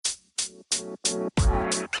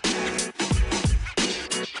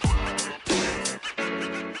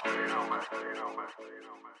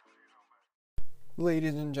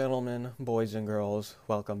Ladies and gentlemen, boys and girls,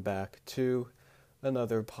 welcome back to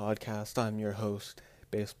another podcast. I'm your host,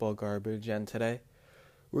 Baseball Garbage, and today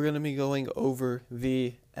we're going to be going over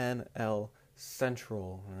the NL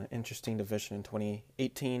Central. Interesting division in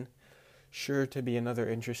 2018. Sure to be another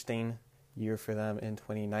interesting year for them in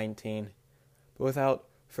 2019. But without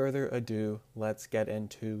further ado, let's get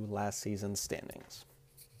into last season's standings.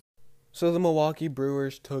 So the Milwaukee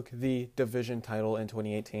Brewers took the division title in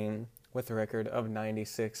 2018 with a record of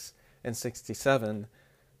 96-67.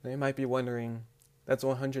 They might be wondering, that's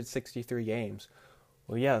 163 games.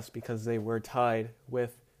 Well, yes, because they were tied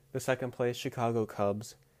with the second place Chicago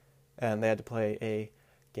Cubs, and they had to play a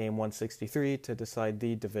game 163 to decide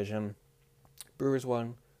the division. Brewers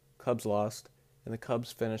won, Cubs lost, and the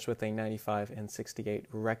Cubs finished with a 95-68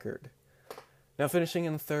 record. Now finishing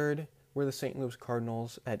in third were the St. Louis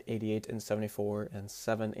Cardinals at 88-74 and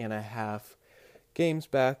 7.5 games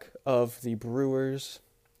back of the Brewers.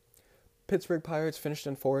 Pittsburgh Pirates finished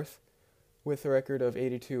in fourth with a record of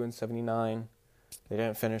 82-79. They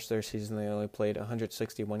didn't finish their season. They only played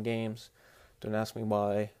 161 games. Don't ask me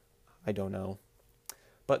why. I don't know.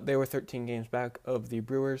 But they were 13 games back of the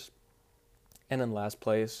Brewers. And in last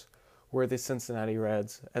place were the Cincinnati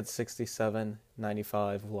Reds at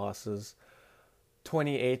 67-95 losses.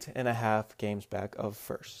 28.5 games back of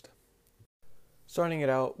first. Starting it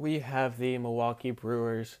out, we have the Milwaukee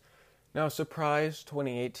Brewers. Now, surprise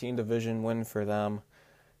 2018 division win for them.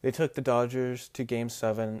 They took the Dodgers to Game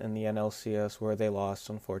 7 in the NLCS, where they lost,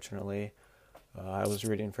 unfortunately. I was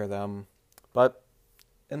rooting for them. But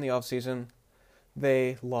in the offseason,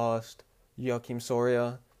 they lost Joakim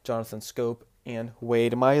Soria, Jonathan Schoop, and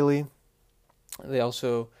Wade Miley. They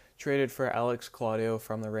also traded for Alex Claudio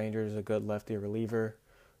from the Rangers, a good lefty reliever,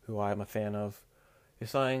 who I'm a fan of. They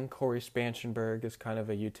signed Corey Spanchenberg as kind of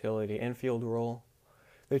a utility infield role.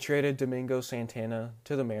 They traded Domingo Santana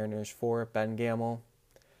to the Mariners for Ben Gamel.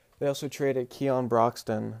 They also traded Keon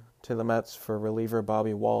Broxton to the Mets for reliever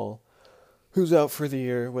Bobby Wall, who's out for the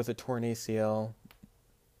year with a torn ACL.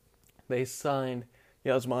 They signed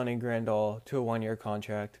Yasmani Grandal to a one-year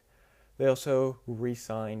contract. They also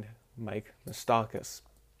re-signed Mike Moustakas.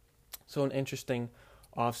 So an interesting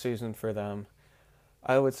offseason for them.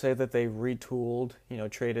 I would say that they retooled,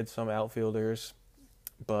 traded some outfielders,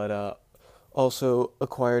 but also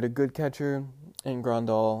acquired a good catcher in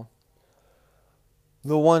Grandal.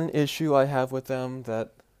 The one issue I have with them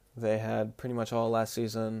that they had pretty much all last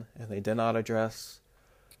season and they did not address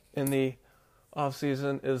in the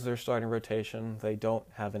offseason is their starting rotation. They don't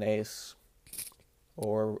have an ace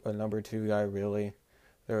or a number 2 guy, really.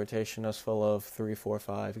 Their rotation is full of 3, 4,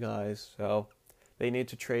 5 guys, so they need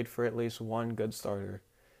to trade for at least one good starter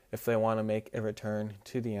if they want to make a return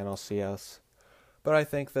to the NLCS. But I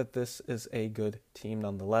think that this is a good team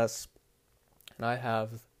nonetheless. And I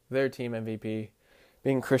have their team MVP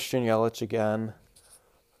being Christian Yelich again.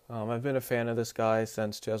 I've been a fan of this guy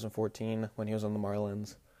since 2014 when he was on the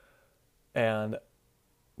Marlins. And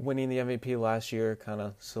winning the MVP last year kind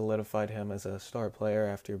of solidified him as a star player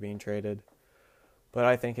after being traded. But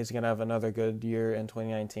I think he's going to have another good year in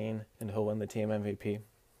 2019, and he'll win the team MVP.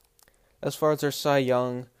 As far as their Cy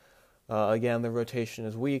Young, again, the rotation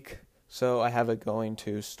is weak, so I have it going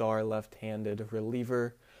to star left-handed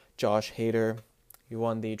reliever Josh Hader. He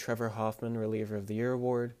won the Trevor Hoffman Reliever of the Year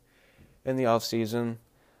award in the offseason.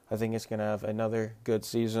 I think he's going to have another good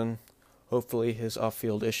season. Hopefully his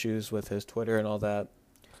off-field issues with his Twitter and all that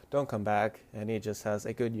don't come back, and he just has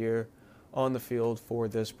a good year on the field for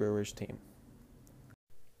this Brewers team.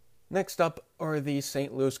 Next up are the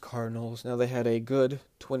St. Louis Cardinals. Now, they had a good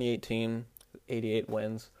 2018, 88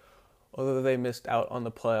 wins, although they missed out on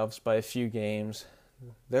the playoffs by a few games.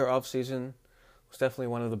 Their offseason was definitely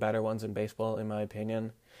one of the better ones in baseball, in my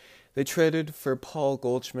opinion. They traded for Paul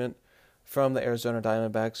Goldschmidt from the Arizona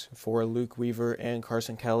Diamondbacks for Luke Weaver and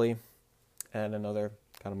Carson Kelly, and another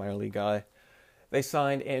kind of minor league guy. They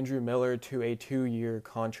signed Andrew Miller to a 2-year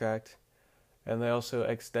contract. And they also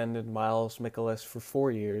extended Miles Mikolas for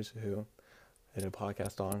 4 years, who I did a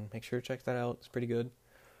podcast on. Make sure to check that out. It's pretty good.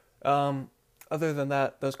 Other than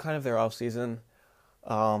that, that was kind of their offseason.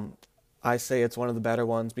 I say it's one of the better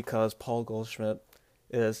ones because Paul Goldschmidt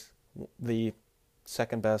is the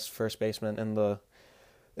second best first baseman in the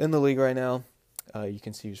league right now. You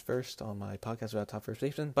can see who's first on my podcast about top first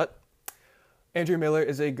baseman. But Andrew Miller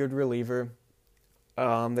is a good reliever.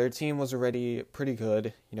 Their team was already pretty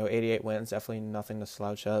good. 88 wins, definitely nothing to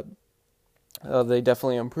slouch at. They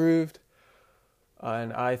definitely improved.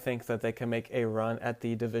 And I think that they can make a run at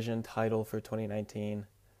the division title for 2019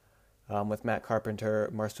 with Matt Carpenter,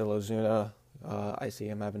 Marcell Ozuna. I see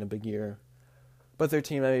him having a big year. But their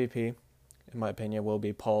team MVP, in my opinion, will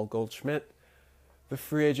be Paul Goldschmidt, the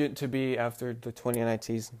free agent to be after the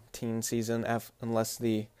 2019 season, unless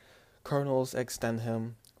the Cardinals extend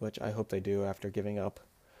him, which I hope they do after giving up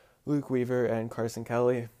Luke Weaver and Carson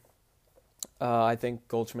Kelly. I think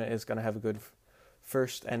Goldschmidt is going to have a good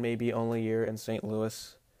first and maybe only year in St.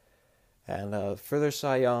 Louis. And for their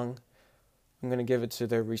Cy Young, I'm going to give it to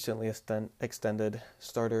their recently extended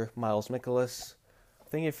starter, Miles Mikolas. I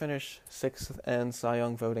think he finished 6th in Cy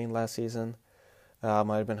Young voting last season.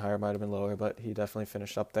 Might have been higher, might have been lower, but he definitely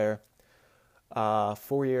finished up there.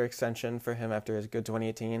 4-year extension for him after his good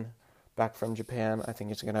 2018. Back from Japan, I think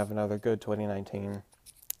he's going to have another good 2019.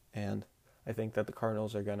 And I think that the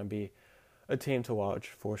Cardinals are going to be a team to watch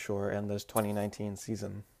for sure in this 2019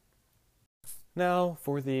 season. Now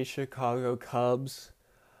for the Chicago Cubs.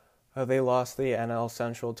 They lost the NL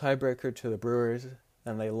Central tiebreaker to the Brewers,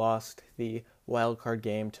 and they lost the wild card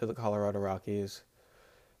game to the Colorado Rockies.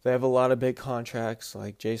 They have a lot of big contracts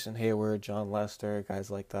like Jason Hayward, John Lester, guys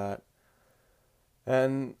like that.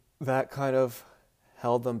 And that kind of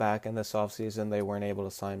held them back in this offseason. They weren't able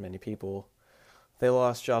to sign many people. They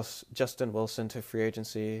lost Justin Wilson to free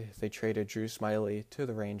agency. They traded Drew Smyly to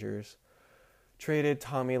the Rangers. Traded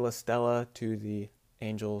Tommy La Stella to the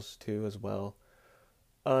Angels too as well.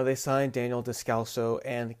 They signed Daniel Descalso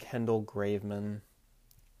and Kendall Graveman.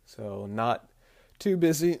 So not too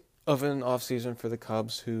busy of an offseason for the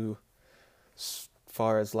Cubs, who, as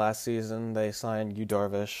far as last season, they signed Yu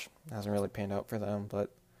Darvish. Hasn't really panned out for them,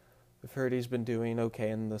 but I've heard he's been doing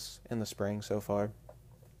okay in the spring so far.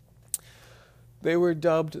 They were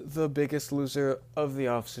dubbed the biggest loser of the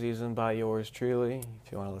offseason by yours truly.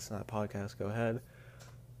 If you want to listen to that podcast, go ahead.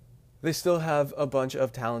 They still have a bunch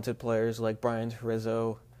of talented players like Brian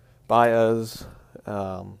Rizzo, Baez,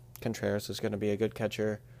 Contreras is going to be a good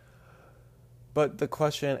catcher. But the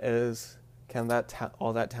question is, can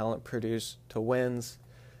all that talent produce to wins?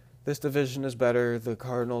 This division is better. The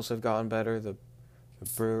Cardinals have gotten better. The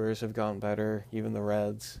Brewers have gotten better. Even the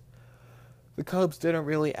Reds. The Cubs didn't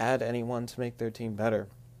really add anyone to make their team better.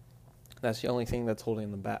 That's the only thing that's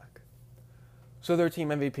holding them back. So their team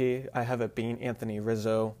MVP, I have it being Anthony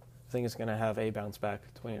Rizzo. I think it's going to have a bounce back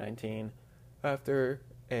 2019 after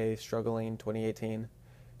a struggling 2018.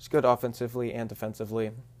 It's good offensively and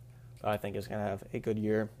defensively. I think it's going to have a good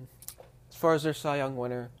year. As far as their Cy Young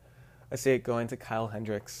winner, I see it going to Kyle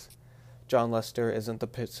Hendricks. John Lester isn't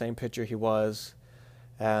the same pitcher he was,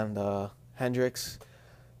 and Hendricks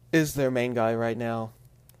is their main guy right now.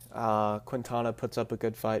 Quintana puts up a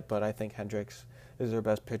good fight, but I think Hendricks is their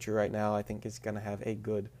best pitcher right now. I think he's going to have a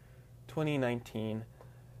good 2019.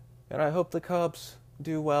 And I hope the Cubs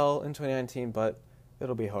do well in 2019, but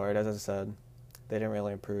it'll be hard. As I said, they didn't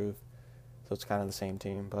really improve, so it's kind of the same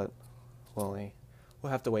team, but we'll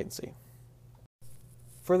have to wait and see.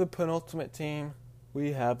 For the penultimate team,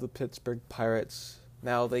 we have the Pittsburgh Pirates.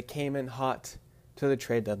 Now, they came in hot to the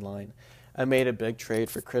trade deadline. I made a big trade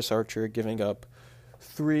for Chris Archer, giving up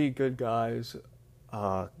 3 good guys,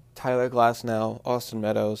 Tyler Glasnow, Austin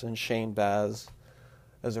Meadows, and Shane Baz.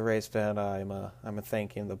 As a Rays fan, I'm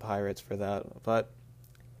thanking the Pirates for that. But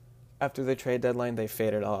after the trade deadline, they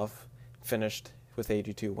faded off, finished with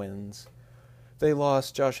 82 wins. They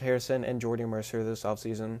lost Josh Harrison and Jordy Mercer this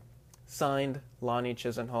offseason, signed Lonnie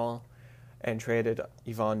Chisenhall, and traded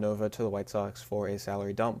Ivan Nova to the White Sox for a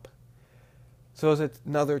salary dump. So it's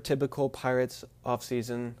another typical Pirates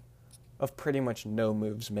offseason of pretty much no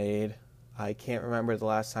moves made. I can't remember the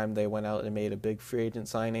last time they went out and made a big free agent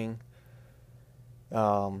signing.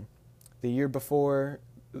 The year before,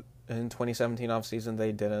 in 2017 offseason,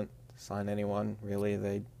 they didn't sign anyone, really.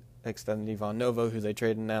 They extended Ivan Nova, who they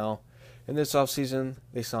traded now. In this offseason,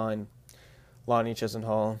 they signed Lonnie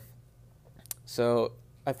Chisenhall. So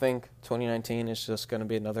I think 2019 is just going to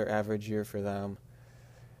be another average year for them.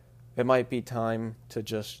 It might be time to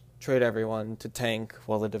just trade everyone to tank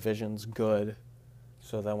while the division's good,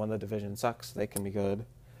 so that when the division sucks, they can be good.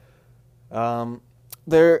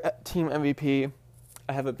 Their team MVP,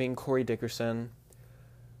 I have it being Corey Dickerson.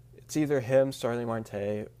 It's either him, Starling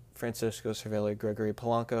Marte, Francisco Cervelli, Gregory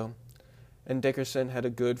Polanco. And Dickerson had a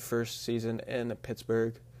good first season in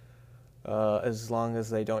Pittsburgh. As long as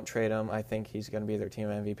they don't trade him, I think he's going to be their team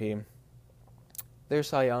MVP. Their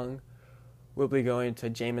Cy Young will be going to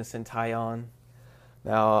Jameson Taillon.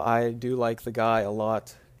 Now, I do like the guy a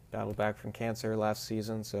lot. Battled back from cancer last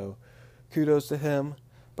season, so kudos to him.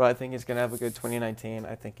 But I think he's going to have a good 2019.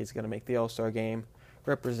 I think he's going to make the All-Star game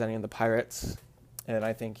representing the Pirates. And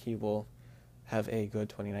I think he will have a good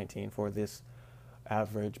 2019 for this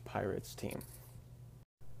average Pirates team.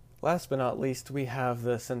 Last but not least, we have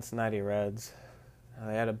the Cincinnati Reds.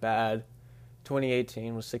 They had a bad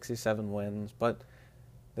 2018 with 67 wins, but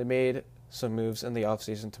they made some moves in the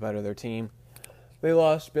offseason to better their team. They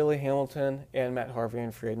lost Billy Hamilton and Matt Harvey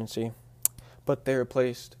in free agency, but they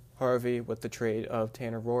replaced Harvey with the trade of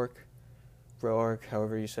Tanner Roark,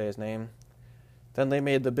 however you say his name. Then they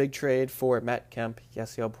made the big trade for Matt Kemp,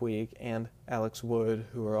 Yasiel Puig, and Alex Wood,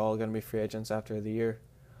 who are all going to be free agents after the year,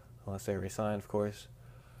 unless they resign, of course.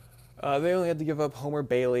 They only had to give up Homer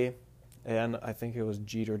Bailey, and I think it was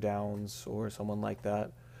Jeter Downs or someone like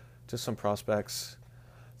that, just some prospects.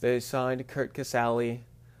 They signed Kurt Casale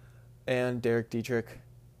and Derek Dietrich,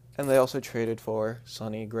 and they also traded for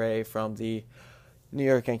Sonny Gray from the New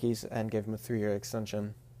York Yankees and gave him a 3-year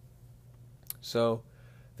extension. So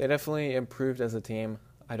they definitely improved as a team.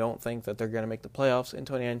 I don't think that they're going to make the playoffs in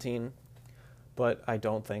 2019, but I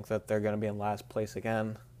don't think that they're going to be in last place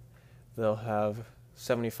again. They'll have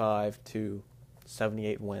 75 to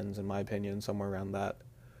 78 wins, in my opinion, somewhere around that.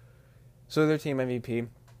 So their team MVP,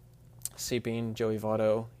 being Joey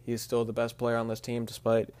Votto. He's still the best player on this team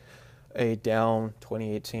despite a down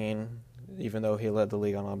 2018. Even though he led the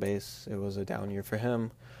league on base, it was a down year for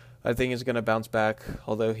him. I think he's going to bounce back,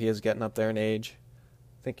 although he is getting up there in age.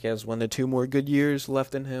 I think he has 1 to 2 more good years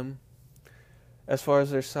left in him. As far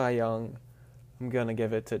as their Cy Young, I'm going to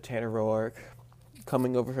give it to Tanner Roark,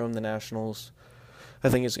 coming over from the Nationals. I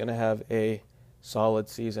think he's going to have a solid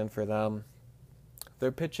season for them.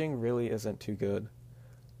 Their pitching really isn't too good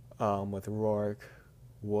with Roark,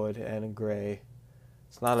 Wood, and Gray.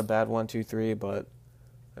 It's not a bad 1-2-3, but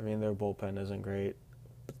I mean their bullpen isn't great,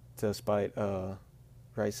 despite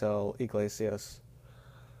Raisel Iglesias.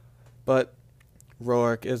 But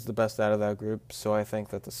Roark is the best out of that group, so I think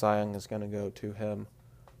that the Cy Young is going to go to him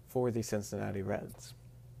for the Cincinnati Reds.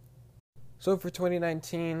 So for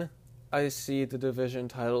 2019, I see the division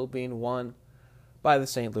title being won by the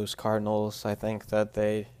St. Louis Cardinals. I think that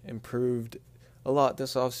they improved a lot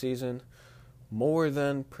this offseason, more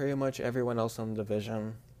than pretty much everyone else in the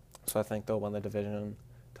division. So I think they'll win the division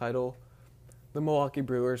title. The Milwaukee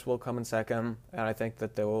Brewers will come in second, and I think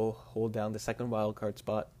that they will hold down the second wildcard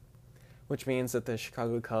spot, which means that the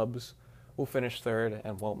Chicago Cubs will finish third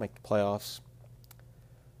and won't make the playoffs.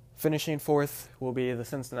 Finishing fourth will be the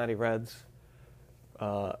Cincinnati Reds.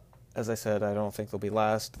 As I said, I don't think they'll be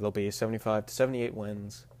last. They'll be 75 to 78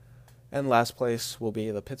 wins. And last place will be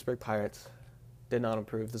the Pittsburgh Pirates. Did not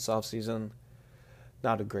improve this offseason.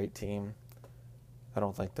 Not a great team. I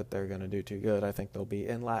don't think that they're going to do too good. I think they'll be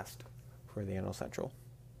in last for the NL Central.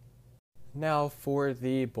 Now for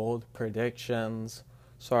the bold predictions.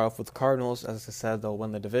 Start off with the Cardinals. As I said, they'll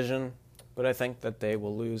win the division, but I think that they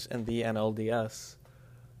will lose in the NLDS.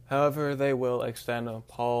 However, they will extend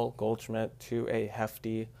Paul Goldschmidt to a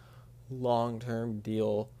hefty long-term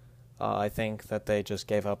deal. I think that they just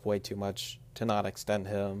gave up way too much to not extend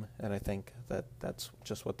him, and I think that that's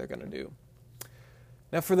just what they're going to do.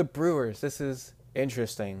 Now for the Brewers, this is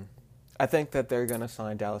interesting. I think that they're going to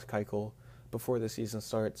sign Dallas Keuchel before the season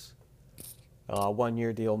starts.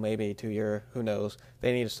 1-year deal, maybe 2-year, who knows.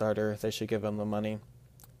 They need a starter. They should give him the money.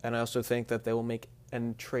 And I also think that they will make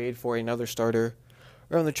a trade for another starter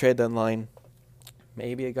around the trade deadline.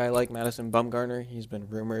 Maybe a guy like Madison Bumgarner. He's been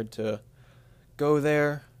rumored to go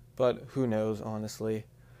there, but who knows, honestly.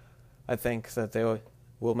 I think that they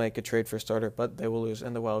will make a trade for a starter, but they will lose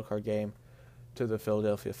in the wildcard game to the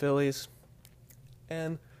Philadelphia Phillies.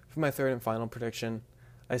 And for my third and final prediction,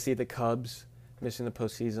 I see the Cubs missing the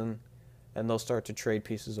postseason, and they'll start to trade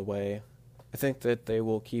pieces away. I think that they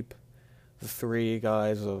will keep the 3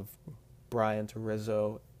 guys of Bryant,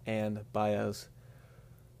 Rizzo, and Baez.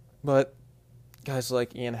 But guys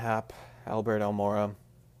like Ian Happ, Albert Almora,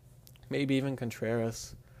 maybe even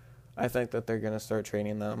Contreras, I think that they're going to start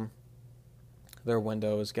trading them. Their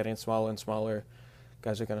window is getting smaller and smaller.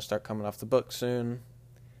 Guys are going to start coming off the book soon.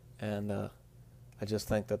 And I just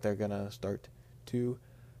think that they're going to start to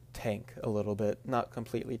tank a little bit. Not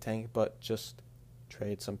completely tank, but just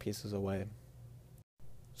trade some pieces away.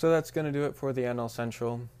 So that's going to do it for the NL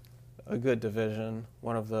Central. A good division.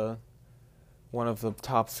 One of the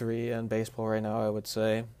top 3 in baseball right now, I would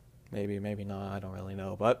say. Maybe not. I don't really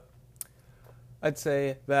know. But I'd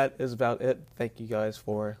say that is about it. Thank you guys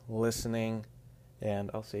for listening.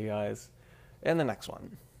 And I'll see you guys in the next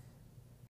one.